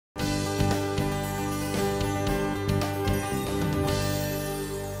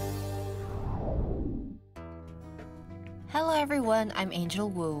Hello everyone, I'm Angel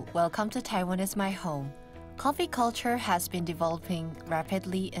Wu. Welcome to Taiwan is my home. Coffee culture has been developing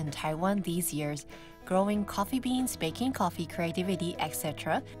rapidly in Taiwan these years, growing coffee beans, baking coffee, creativity,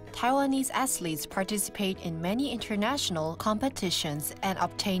 etc. Taiwanese athletes participate in many international competitions and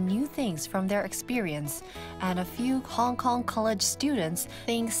obtain new things from their experience. And a few Hong Kong college students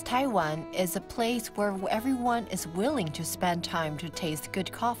think Taiwan is a place where everyone is willing to spend time to taste good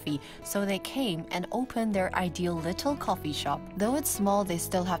coffee, so they came and opened their ideal little coffee shop. Though it's small, they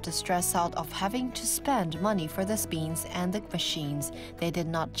still have to stress out of having to spend money for the beans and the machines. They did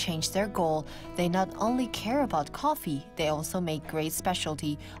not change their goal. They not only care about coffee, they also make great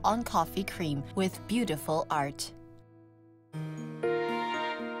specialty on coffee cream with beautiful art.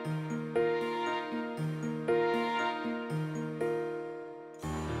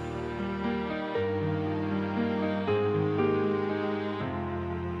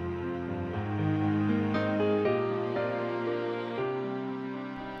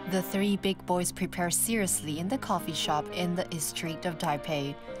 The three big boys prepare seriously in the coffee shop in the East Street of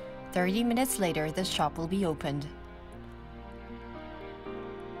Taipei. 30 minutes later, the shop will be opened.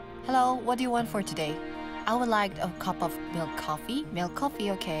 Hello, what do you want for today? I would like a cup of milk coffee. Milk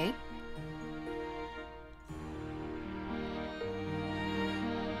coffee, okay.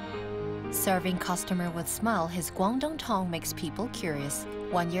 Serving customer with smile, his Guangdong tongue makes people curious.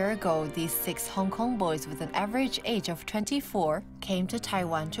 1 year ago, these 6 Hong Kong boys with an average age of 24 came to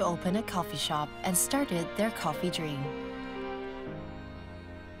Taiwan to open a coffee shop and started their coffee dream.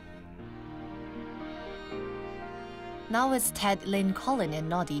 Now it's Ted, Lynn, Colin, and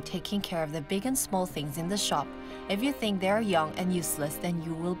Noddy taking care of the big and small things in the shop. If you think they are young and useless, then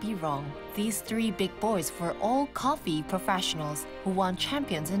you will be wrong. These 3 big boys were all coffee professionals who won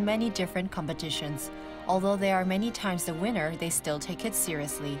champions in many different competitions. Although they are many times the winner, they still take it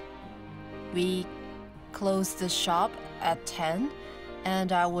seriously. We closed the shop at 10,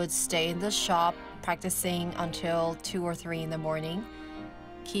 and I would stay in the shop practicing until 2 or 3 in the morning.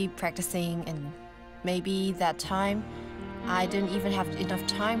 Keep practicing, and maybe that time, I didn't even have enough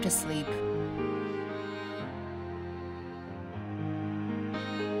time to sleep.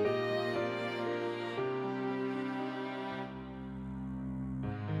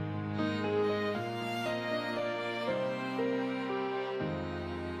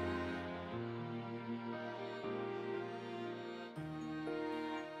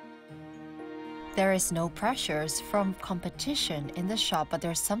 There is no pressures from competition in the shop, but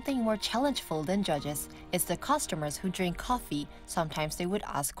there's something more challengeful than judges. It's the customers who drink coffee. Sometimes they would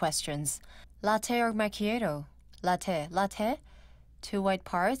ask questions. Latte or macchiato? Latte. Latte? 2 white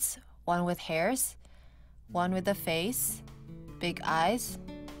parts, 1 with hairs, 1 with a face, big eyes.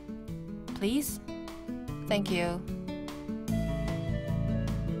 Please? Thank you.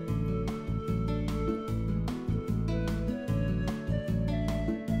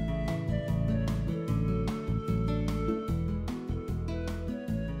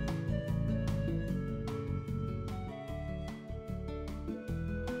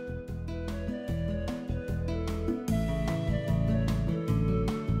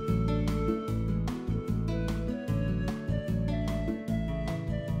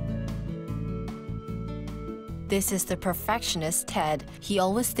 This is the perfectionist Ted. He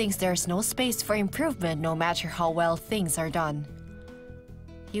always thinks there's no space for improvement no matter how well things are done.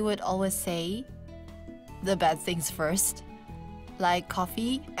 He would always say the bad things first. Like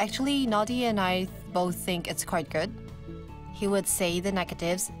coffee, actually Noddy and I both think it's quite good. He would say the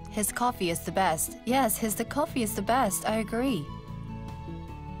negatives. His coffee is the best. Yes, the coffee is the best, I agree.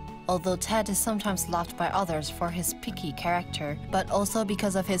 Although Ted is sometimes loved by others for his picky character, but also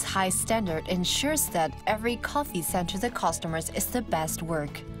because of his high standard ensures that every coffee sent to the customers is the best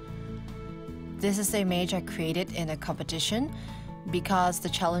work. This is the image I created in a competition because the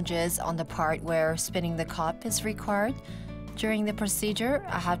challenge is on the part where spinning the cup is required. During the procedure,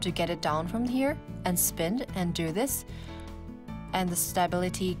 I have to get it down from here and spin and do this. And the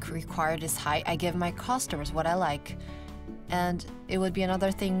stability required is high. I give my customers what I like. And it would be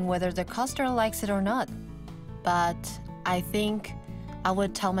another thing whether the customer likes it or not. But I think I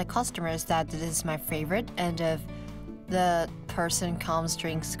would tell my customers that this is my favorite, and if the person comes,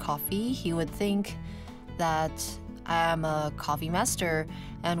 drinks coffee, he would think that I am a coffee master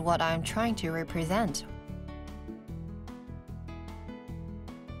and what I'm trying to represent.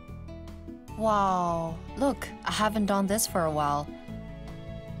 Wow, look, I haven't done this for a while.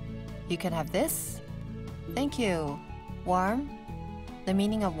 You can have this. Thank you. Warm? The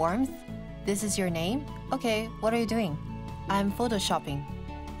meaning of warmth? This is your name? Okay, what are you doing? I'm photoshopping.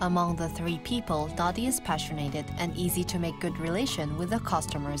 Among the 3 people, Noddy is passionate and easy to make good relation with the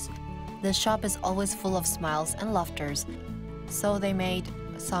customers. The shop is always full of smiles and laughters, so they made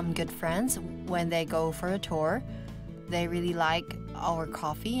some good friends when they go for a tour. They really like our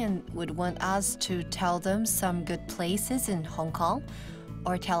coffee and would want us to tell them some good places in Hong Kong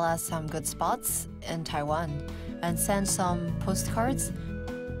or tell us some good spots in Taiwan and send some postcards.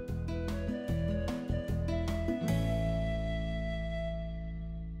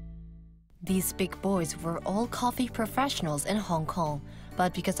 These big boys were all coffee professionals in Hong Kong,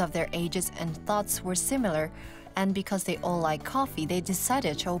 but because of their ages and thoughts were similar, and because they all like coffee, they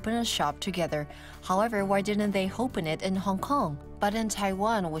decided to open a shop together. However, why didn't they open it in Hong Kong, but in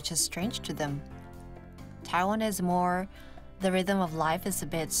Taiwan, which is strange to them? Taiwan is more, the rhythm of life is a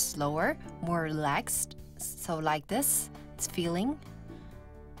bit slower, more relaxed, so like this, it's feeling.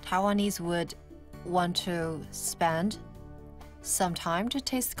 Taiwanese would want to spend some time to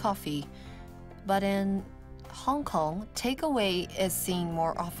taste coffee, but in Hong Kong, takeaway is seen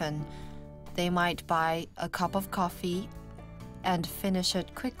more often. They might buy a cup of coffee and finish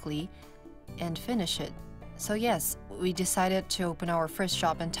it quickly and finish it. So yes, we decided to open our first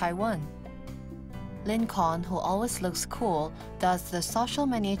shop in Taiwan. Lincoln, who always looks cool, does the social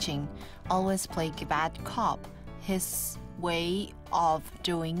managing, always play bad cop. His way of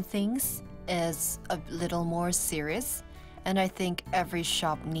doing things is a little more serious, and I think every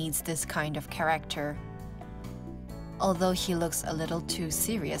shop needs this kind of character. Although he looks a little too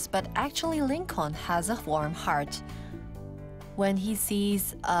serious, but actually Lincoln has a warm heart. When he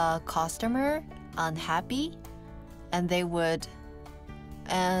sees a customer unhappy, and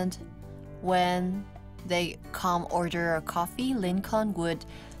when they come order a coffee, Lincoln would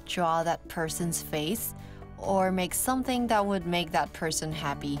draw that person's face or make something that would make that person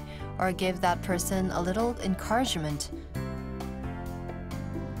happy or give that person a little encouragement.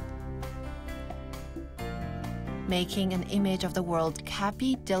 Making an image of the world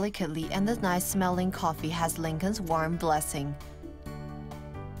happy delicately, and the nice smelling coffee has Lincoln's warm blessing.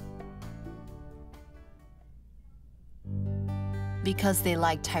 Because they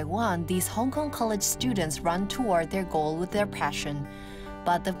like Taiwan, these Hong Kong college students run toward their goal with their passion.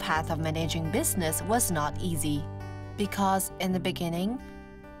 But the path of managing business was not easy. Because in the beginning,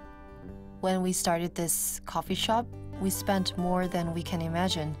 when we started this coffee shop, we spent more than we can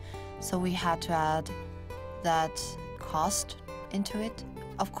imagine. So we had to add that cost into it.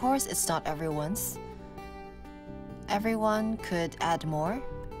 Of course, it's not everyone's. Everyone could add more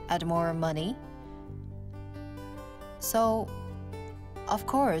money. So, of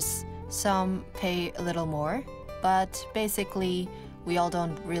course, some pay a little more, but basically, we all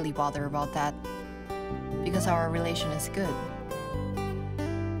don't really bother about that because our relation is good.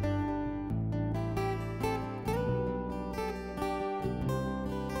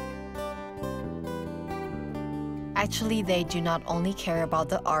 Actually, they do not only care about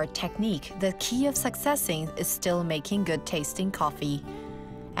the art technique. The key of successing is still making good tasting coffee.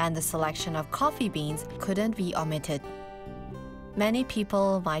 And the selection of coffee beans couldn't be omitted. Many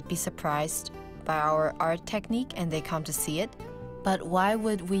people might be surprised by our art technique and they come to see it. But why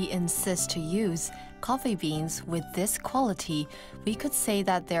would we insist to use coffee beans with this quality? We could say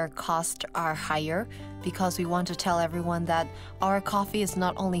that their costs are higher because we want to tell everyone that our coffee is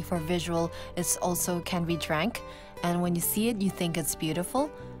not only for visual, it also can be drank. And when you see it, you think it's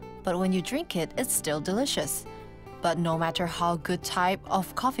beautiful, but when you drink it, it's still delicious. But no matter how good type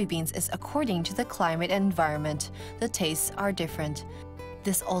of coffee beans is according to the climate and environment, the tastes are different.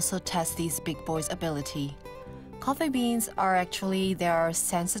 This also tests these big boys' ability. Coffee beans are actually, they are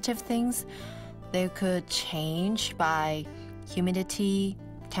sensitive things. They could change by humidity,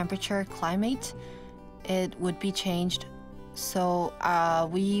 temperature, climate. It would be changed. So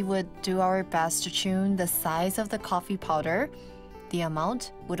we would do our best to tune the size of the coffee powder. The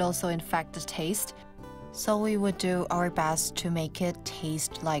amount would also affect the taste. So we would do our best to make it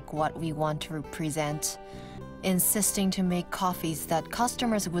taste like what we want to represent. Insisting to make coffees that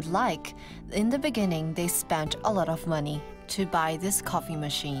customers would like. In the beginning, they spent a lot of money to buy this coffee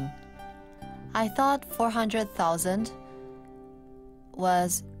machine. I thought 400,000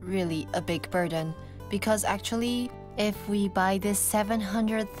 was really a big burden because actually, if we buy this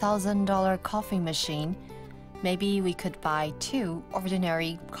 $700,000 coffee machine, maybe we could buy 2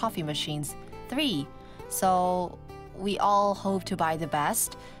 ordinary coffee machines, 3. So we all hope to buy the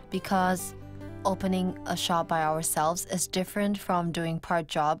best because opening a shop by ourselves is different from doing part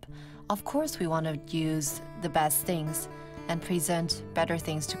job. Of course, we want to use the best things and present better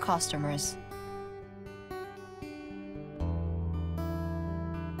things to customers.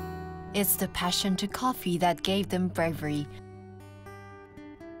 It's the passion to coffee that gave them bravery.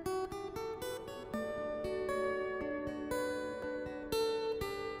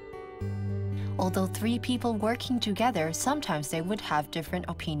 Although 3 people working together, sometimes they would have different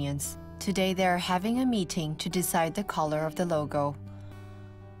opinions. Today they are having a meeting to decide the color of the logo.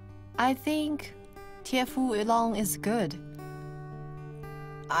 I think 铁夫 Oolong is good.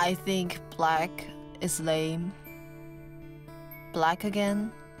 I think black is lame. Black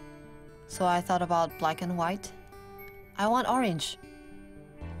again. So I thought about black and white. I want orange.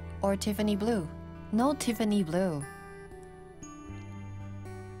 Or Tiffany blue. No Tiffany blue.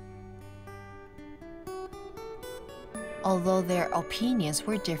 Although their opinions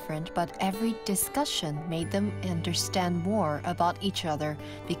were different, but every discussion made them understand more about each other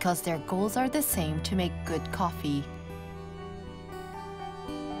because their goals are the same: to make good coffee.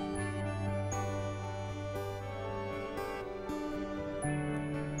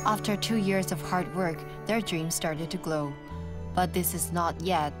 After 2 years of hard work, their dream started to glow. But this is not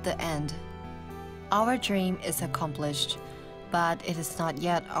yet the end. Our dream is accomplished, but it is not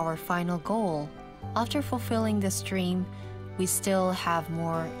yet our final goal. After fulfilling this dream, we still have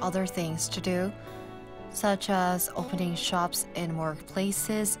more other things to do, such as opening shops in more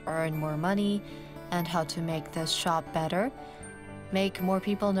places, earn more money, and how to make the shop better. Make more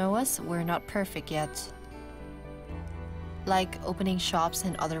people know us. We're not perfect yet. Like opening shops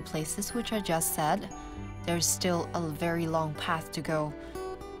in other places, which I just said, there's still a very long path to go.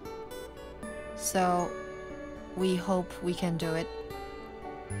 So we hope we can do it.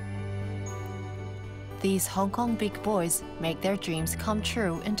 These Hong Kong big boys make their dreams come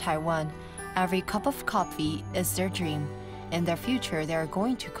true in Taiwan. Every cup of coffee is their dream. In their future, they are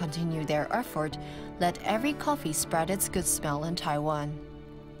going to continue their effort. Let every coffee spread its good smell in Taiwan.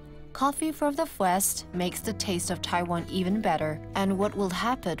 Coffee from the West makes the taste of Taiwan even better. And what will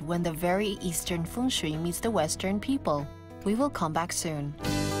happen when the very Eastern feng shui meets the Western people? We will come back soon.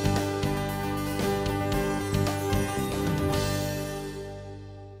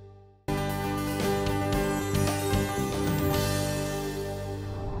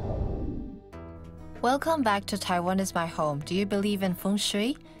 Welcome back to Taiwan is my home. Do you believe in feng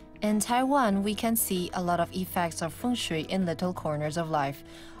shui? In Taiwan, we can see a lot of effects of feng shui in little corners of life.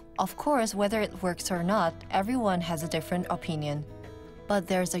 Of course, whether it works or not, everyone has a different opinion. But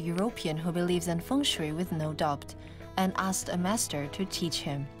there's a European who believes in feng shui with no doubt and asked a master to teach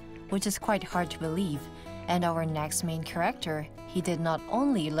him, which is quite hard to believe. And our next main character, he did not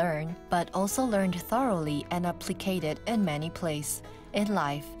only learn, but also learned thoroughly and applied it in many places in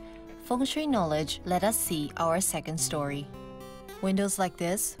life. Feng shui knowledge let us see our second story. Windows like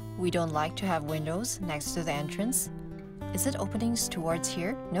this, we don't like to have windows next to the entrance. Is it openings towards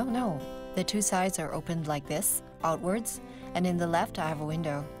here? No. The 2 sides are opened like this, outwards, and in the left I have a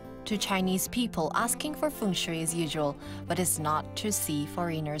window. To Chinese people, asking for feng shui is usual, but it's not to see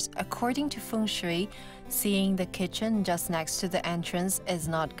foreigners. According to feng shui, seeing the kitchen just next to the entrance is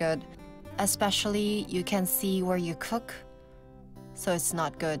not good. Especially, you can see where you cook, so it's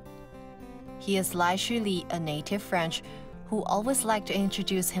not good. He is Lai Shuli, a native French, who always liked to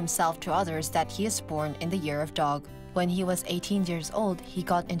introduce himself to others that he is born in the year of dog. When he was 18 years old, he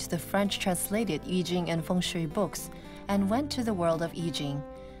got into the French translated I Ching and feng shui books and went to the world of I Ching.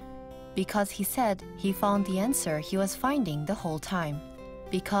 Because he said he found the answer he was finding the whole time.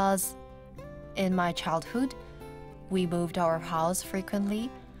 Because in my childhood, we moved our house frequently.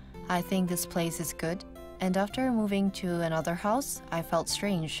 I think this place is good. And after moving to another house, I felt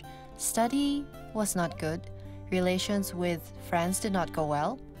strange. Study was not good. Relations with friends did not go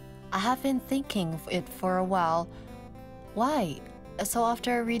well. I have been thinking it for a while. Why? So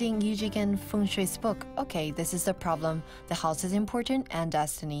after reading Yu Jing and Feng Shui's book, okay, this is the problem. The house is important and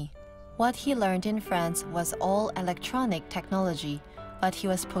destiny. What he learned in France was all electronic technology, but he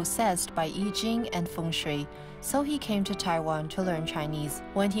was possessed by I Ching and Feng Shui, so he came to Taiwan to learn Chinese.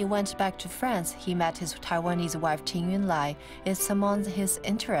 When he went back to France, he met his Taiwanese wife Tingyun Lai. It's among his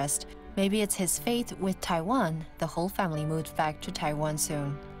interest. Maybe it's his faith with Taiwan. The whole family moved back to Taiwan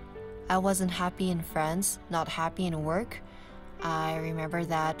soon. I wasn't happy in France, not happy in work. I remember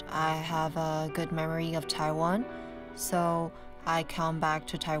that I have a good memory of Taiwan, so I come back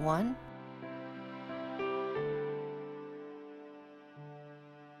to Taiwan.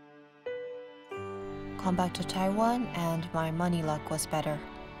 Come back to Taiwan and my money luck was better.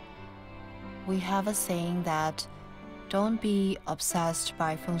 We have a saying that don't be obsessed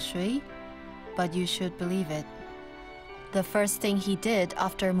by feng shui, but you should believe it. The first thing he did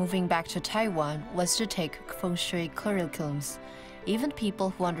after moving back to Taiwan was to take feng shui curriculums. Even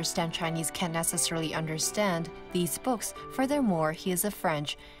people who understand Chinese can't necessarily understand these books. Furthermore, he is a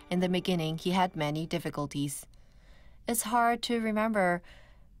French. In the beginning, he had many difficulties. It's hard to remember.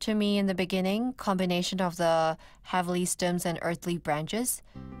 To me, in the beginning, combination of the heavenly stems and earthly branches.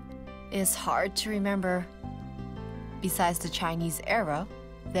 is hard to remember. Besides the Chinese era,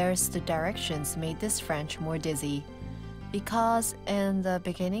 there's the directions made this French more dizzy. Because in the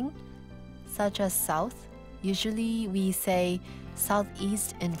beginning, such as south, usually we say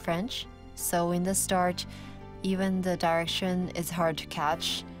southeast in French, so in the start, even the direction is hard to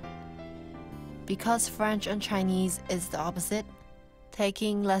catch. Because French and Chinese is the opposite,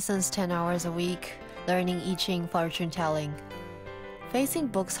 taking lessons 10 hours a week, learning I Ching fortune telling. Facing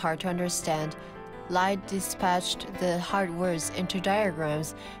books hard to understand, Lai dispatched the hard words into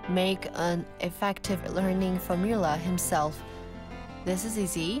diagrams, make an effective learning formula himself. This is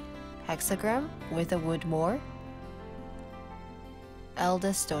easy. Hexagram with a wood more.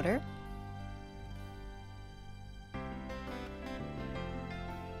 Eldest daughter.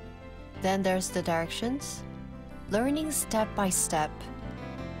 Then there's the directions. Learning step by step.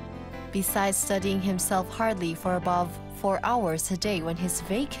 Besides studying himself hardly for above 4 hours a day when he's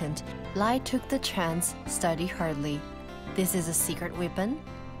vacant, Lai took the chance, study hardly. This is a secret weapon.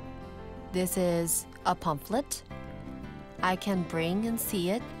 This is a pamphlet. I can bring and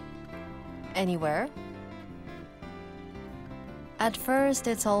see it anywhere. At first,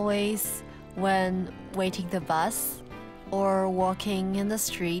 it's always when waiting the bus or walking in the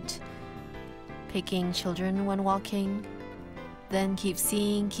street, picking children when walking, then keep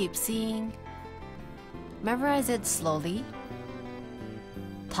seeing. Memorize it slowly.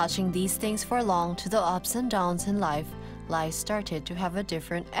 Touching these things for long to the ups and downs in life, Lai started to have a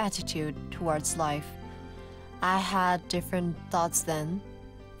different attitude towards life. I had different thoughts then.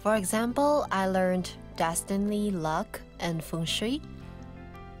 For example, I learned destiny, luck, and feng shui.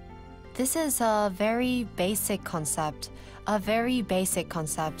 This is a very basic concept.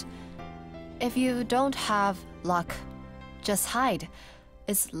 If you don't have luck, just hide.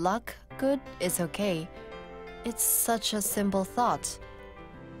 Is luck good? It's okay. It's such a simple thought.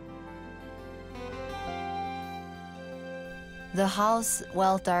 The house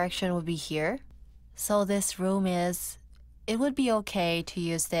wealth direction would be here. So this room it would be okay to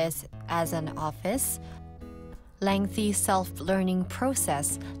use this as an office. Lengthy self-learning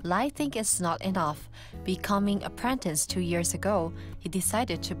process. Lai think it's not enough. Becoming apprentice 2 years ago, he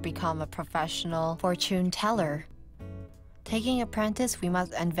decided to become a professional fortune teller. Taking apprentice, we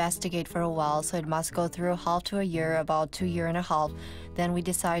must investigate for a while, so it must go through half to a year, about 2 years and a half. Then we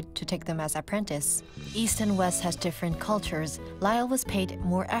decide to take them as apprentice. East and West has different cultures. Lai always paid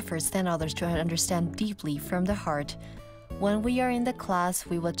more efforts than others to understand deeply from the heart. When we are in the class,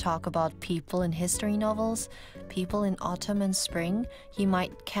 we would talk about people in history novels, people in autumn and spring. He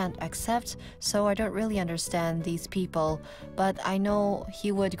can't accept, so I don't really understand these people. But I know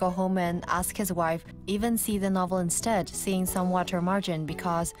he would go home and ask his wife, even see the novel instead, seeing some water margin,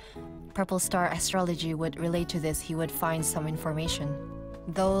 because Purple Star astrology would relate to this. He would find some information.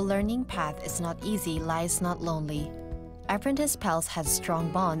 Though learning path is not easy, Lai is not lonely. Apprentice pals had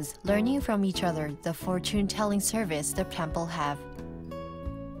strong bonds, learning from each other the fortune-telling service the temple have.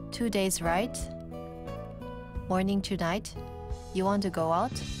 2 days right? Morning to night? You want to go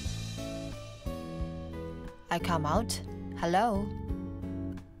out? I come out. Hello?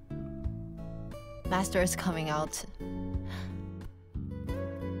 Master is coming out.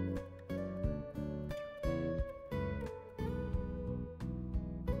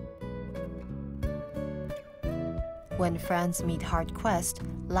 When friends meet hard quest,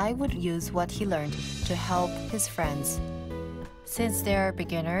 Lai would use what he learned to help his friends. Since they're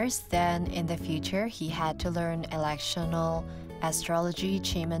beginners, then in the future he had to learn electional, astrology,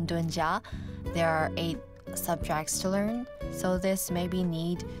 Qim and Dunjia. There are 8 subjects to learn, so this maybe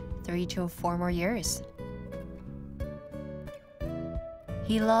need 3 to 4 more years.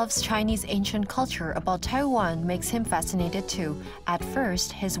 He loves Chinese ancient culture. About Taiwan makes him fascinated too. At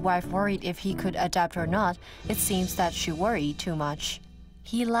first, his wife worried if he could adapt or not. It seems that she worried too much.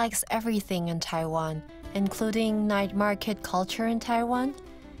 He likes everything in Taiwan, including night market culture in Taiwan.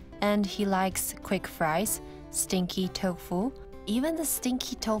 And he likes quick fries, stinky tofu. Even the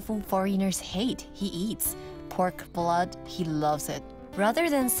stinky tofu foreigners hate, he eats. Pork blood, he loves it. Rather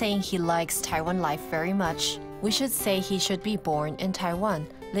than saying he likes Taiwan life very much, we should say he should be born in Taiwan.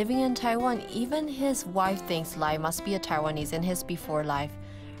 Living in Taiwan, even his wife thinks Lai must be a Taiwanese in his before life.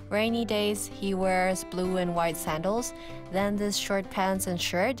 Rainy days, he wears blue and white sandals. Then this short pants and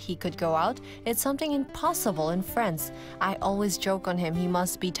shirt, he could go out. It's something impossible in France. I always joke on him he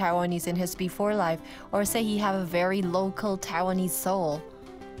must be Taiwanese in his before life, or say he have a very local Taiwanese soul.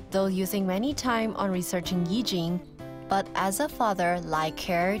 Though using many time on researching I Ching, but as a father, Lai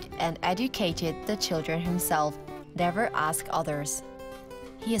cared and educated the children himself, never asked others.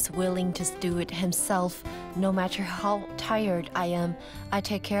 He is willing to do it himself. No matter how tired I am, I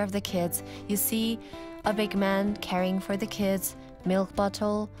take care of the kids. You see, a big man caring for the kids, milk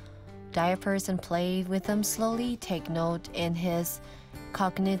bottle, diapers, and play with them slowly. Take note in his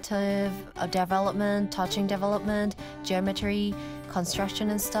cognitive development, touching development, geometry,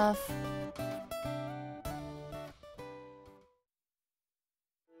 construction and stuff.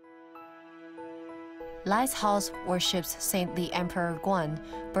 Lai's house worships Saint the Emperor Guan,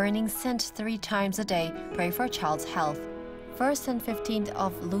 burning scent 3 times a day, pray for child's health. 1st and 15th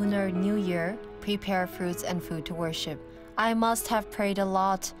of Lunar New Year, prepare fruits and food to worship. I must have prayed a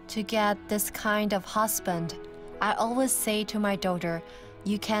lot to get this kind of husband. I always say to my daughter,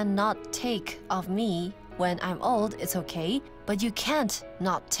 you cannot take of me. When I'm old, it's okay, but you can't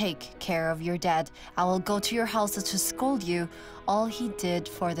not take care of your dad. I will go to your house to scold you. All he did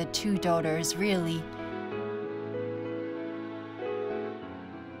for the 2 daughters, really.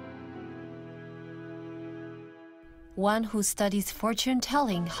 One who studies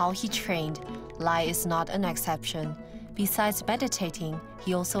fortune-telling, how he trained. Lai is not an exception. Besides meditating,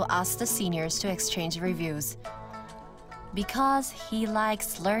 he also asks the seniors to exchange reviews. Because he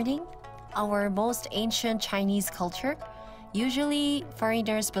likes learning our most ancient Chinese culture. Usually,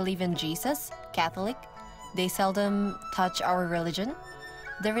 foreigners believe in Jesus, Catholic. They seldom touch our religion.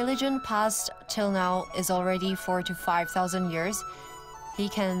 The religion past till now is already 4,000 to 5,000 years. He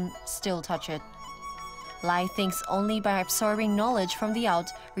can still touch it. Lai thinks only by absorbing knowledge from the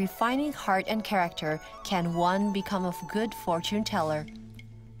out, refining heart and character, can one become a good fortune teller.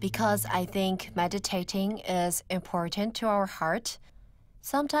 Because I think meditating is important to our heart.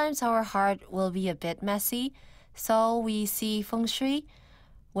 Sometimes our heart will be a bit messy, so we see feng shui.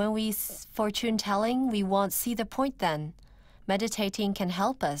 When we fortune telling, we won't see the point then. Meditating can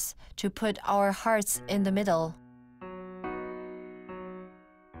help us to put our hearts in the middle.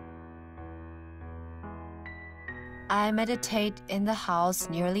 I meditate in the house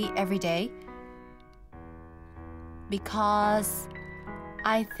nearly every day because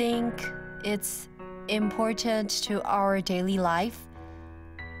I think it's important to our daily life.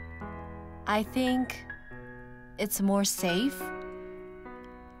 I think it's more safe.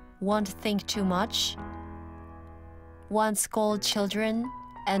 Won't think too much. Won't scold children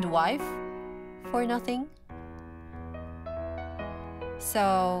and wife for nothing.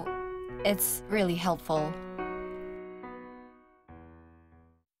 So it's really helpful.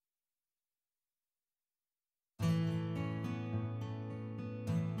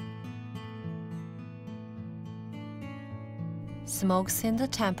 Smokes in the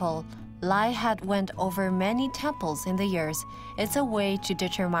temple. Lai had went over many temples in the years. It's a way to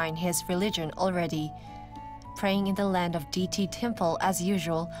determine his religion already. Praying in the land of DT temple as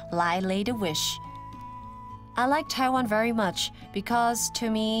usual, Lai laid a wish. I like Taiwan very much because to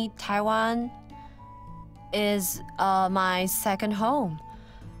me, Taiwan is my second home.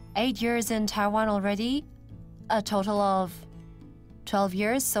 8 years in Taiwan already, a total of 12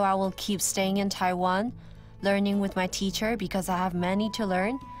 years, so I will keep staying in Taiwan, learning with my teacher because I have many to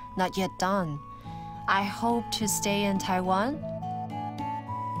learn, not yet done. I hope to stay in Taiwan.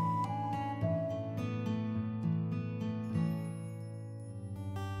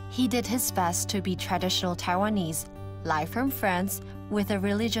 He did his best to be traditional Taiwanese. Lai from France, with a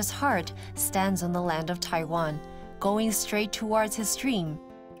religious heart, stands on the land of Taiwan, going straight towards his dream.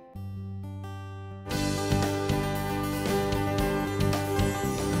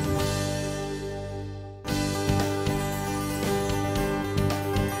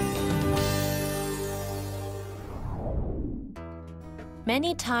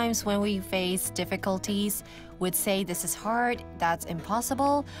 Many times when we face difficulties, we'd say this is hard, that's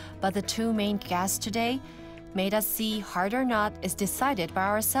impossible, but the 2 main guests today made us see hard or not is decided by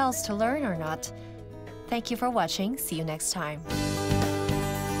ourselves to learn or not. Thank you for watching. See you next time.